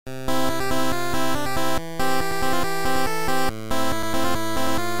Hi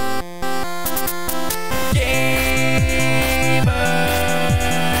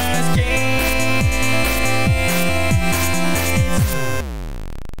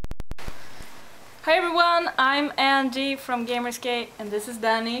everyone, I'm Angie from GamersGate and this is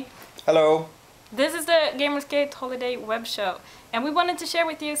Dany. Hello. This is the GamersGate Holiday Web Show and we wanted to share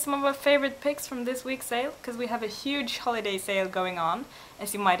with you some of our favorite picks from this week's sale because we have a huge holiday sale going on,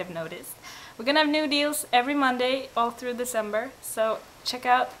 as you might have noticed. We're gonna have new deals every Monday all through December, so check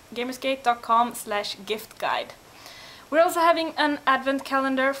out gamersgate.com/gift guide. We're also having an advent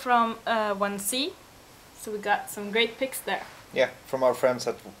calendar from 1C, so we got some great picks there. Yeah, from our friends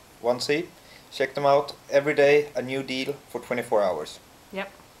at 1C. Check them out. Every day a new deal for 24 hours. Yep.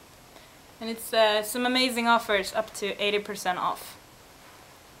 And it's some amazing offers up to 80% off.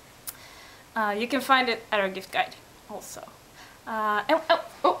 You can find it at our gift guide also.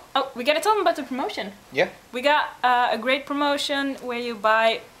 We gotta tell them about the promotion. Yeah. We got a great promotion where you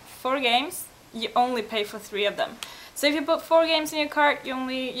buy 4 games, you only pay for 3 of them. So if you put 4 games in your cart,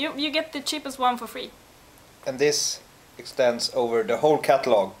 you get the cheapest one for free. And this extends over the whole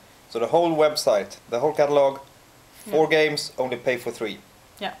catalog. So the whole website, the whole catalog, 4 games, only pay for 3.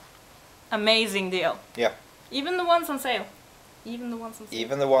 Yeah. Amazing deal. Yeah. Even the ones on sale. Even the ones on sale.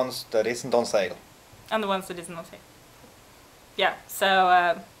 Even the ones that isn't on sale. And the ones that isn't on sale. Yeah,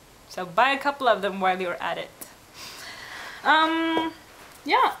 so buy a couple of them while you're at it.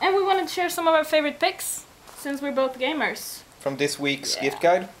 Yeah, and we wanted to share some of our favorite picks, since we're both gamers. From this week's gift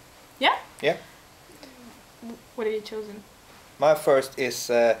guide? Yeah? Yeah. What have you chosen? My first is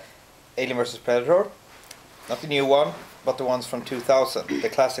Alien vs Predator. Not the new one, but the ones from 2000, the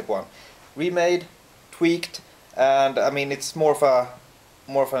classic one. Remade, tweaked, and I mean it's more of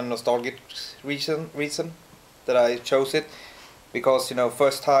a nostalgic reason that I chose it, because you know,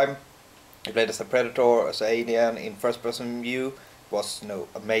 first time I played as a Predator, as an alien in first person view, was, you know,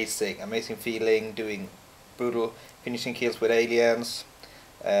 amazing feeling, doing brutal finishing kills with aliens,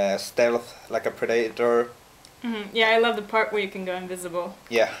 stealth like a Predator. Yeah, I love the part where you can go invisible.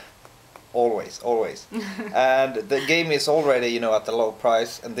 Yeah, always. And the game is already, you know, at a low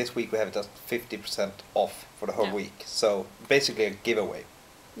price, and this week we have it at 50% off for the whole week. So basically a giveaway.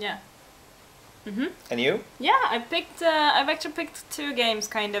 Yeah. And you? Yeah, I've actually picked 2 games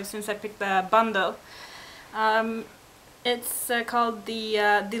kind of since I picked the bundle. It's called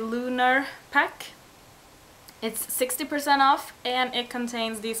the Lunar Pack. It's 60% off, and it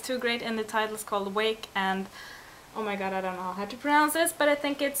contains these 2 great indie titles called Wake and, oh my god, I don't know how to pronounce this, but I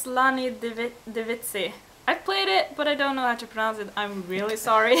think it's Lani Divizzi. I've played it, but I don't know how to pronounce it. I'm really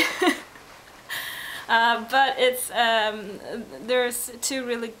sorry. But it's there's 2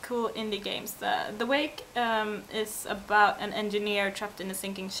 really cool indie games. The Wake is about an engineer trapped in a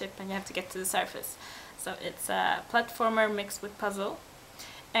sinking ship, and you have to get to the surface. So it's a platformer mixed with puzzle.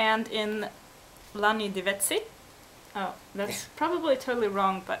 And in Lani Divizzi. Oh, that's probably totally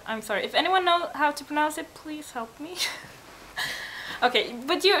wrong, but I'm sorry. If anyone knows how to pronounce it, please help me. Okay,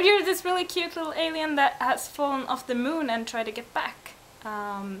 but you're this really cute little alien that has fallen off the moon and tried to get back.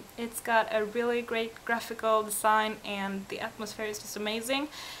 It's got a really great graphical design, and the atmosphere is just amazing.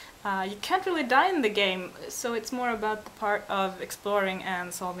 You can't really die in the game, so it's more about the part of exploring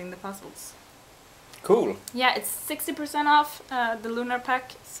and solving the puzzles. Cool. Yeah, it's 60% off the Lunar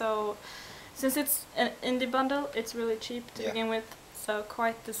Pack, so since it's an indie bundle, it's really cheap to begin with, so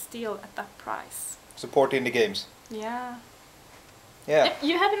quite the steal at that price. Support indie games. Yeah. Yeah.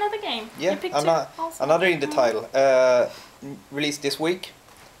 You have another game. Yeah, you picked 2 also. another indie title. Released this week.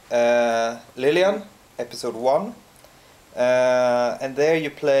 Lillian, episode 1. And there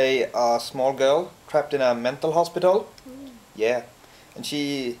you play a small girl trapped in a mental hospital. Yeah. And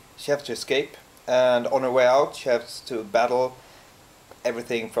she has to escape. And on her way out, she has to battle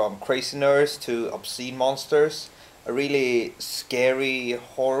everything from crazy nurse to obscene monsters. A really scary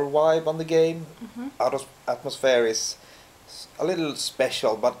horror vibe on the game. Atmosphere is a little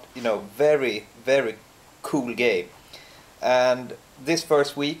special, but you know, very cool game. And this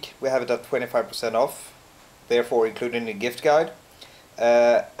first week we have it at 25% off, therefore including the gift guide.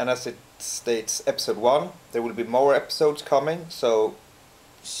 And as it states, episode 1, there will be more episodes coming, so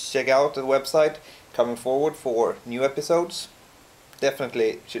check out the website coming forward for new episodes.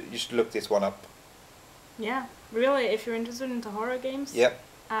 Definitely you should look this one up. Yeah, really, if you're interested into horror games. Yeah.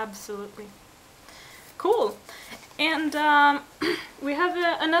 Absolutely. Cool. And we have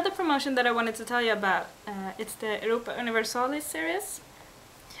another promotion that I wanted to tell you about. It's the Europa Universalis series.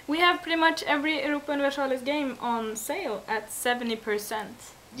 We have pretty much every Europa Universalis game on sale at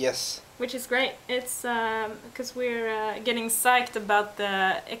 70%. Yes. Which is great. It's because we're getting psyched about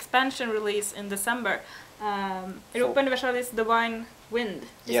the expansion release in December. Europa Universalis Divine Wind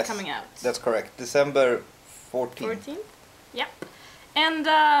is coming out. That's correct. December 14th. 14th? Yeah. And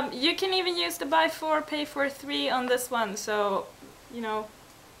you can even use the buy 4, pay for 3 on this one. So, you know,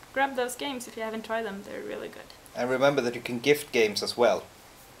 grab those games if you haven't tried them. They're really good. And remember that you can gift games as well.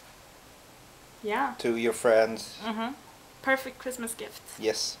 Yeah. To your friends. Mm-hmm. Perfect Christmas gift.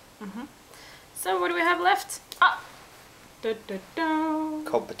 Yes. Mm-hmm. So what do we have left? Ah!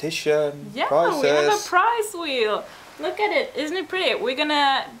 Competition. Yeah, prizes. we have a prize wheel. Look at it. Isn't it pretty? We're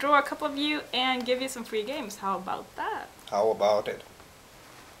gonna draw a couple of you and give you some free games. How about that? How about it?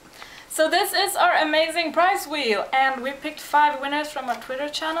 So this is our amazing prize wheel, and we picked 5 winners from our Twitter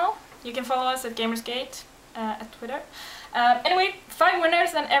channel. You can follow us at GamersGate at Twitter. Anyway, 5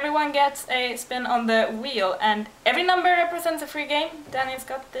 winners, and everyone gets a spin on the wheel, and every number represents a free game. Daniel's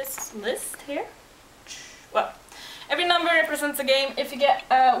got this list here. Well, every number represents a game. If you get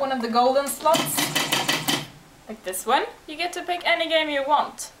one of the golden slots, like this one, you get to pick any game you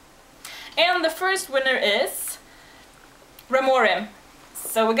want. And the first winner is Remorim.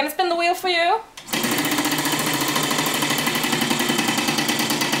 So we're gonna spin the wheel for you.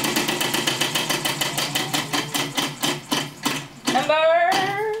 Number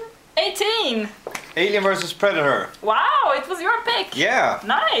 18. Alien vs Predator. Wow, it was your pick. Yeah.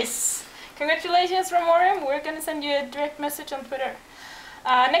 Nice. Congratulations, Remorim. We're gonna send you a direct message on Twitter.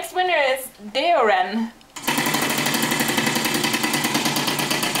 Next winner is Deoren.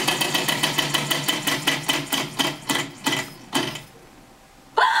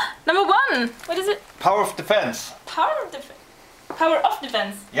 Number 1. What is it? Power of Defense. Power of Defense. Power of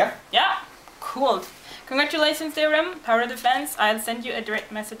Defense. Yeah. Yeah. Cool. Congratulations, Deoren. Power of Defense. I'll send you a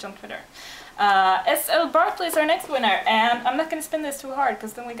direct message on Twitter. SL Barkley is our next winner, and I'm not gonna spin this too hard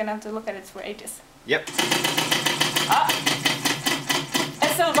because then we're gonna have to look at it for ages. Yep.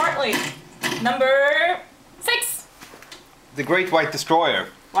 SL Barkley, number 6. The Great White Destroyer.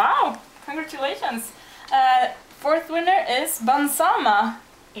 Wow, congratulations. 4th winner is Bansama,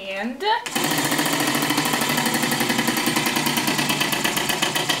 and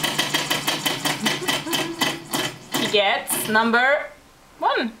he gets number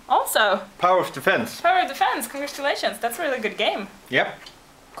 1 also. Power of Defense. Power of Defense, congratulations. That's a really good game. Yep.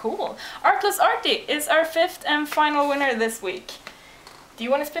 Cool. Artless Arty is our 5th and final winner this week. Do you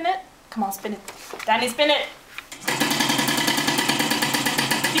want to spin it? Come on, spin it. Danny, spin it.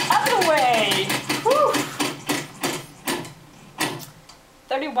 The other way. Whew.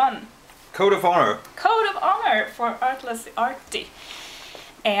 31. Code of Honor. Code of Honor for Artless Arty.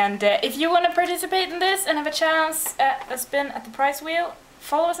 And if you want to participate in this and have a chance at a spin at the prize wheel,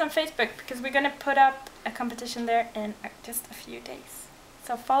 follow us on Facebook because we're going to put up a competition there in just a few days.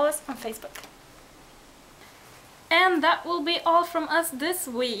 So follow us on Facebook. And that will be all from us this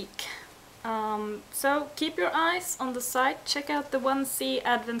week. So keep your eyes on the site. Check out the 1C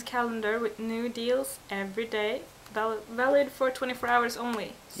Advent Calendar with new deals every day. Valid for 24 hours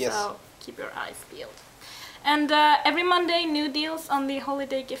only. Yes. So keep your eyes peeled. And every Monday, new deals on the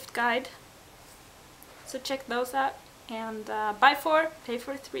holiday gift guide. So check those out. And buy 4, pay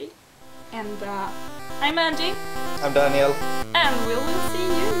for 3. And I'm Angie. I'm Daniel. And we will see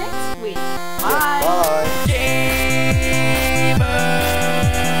you next week. Bye. Bye.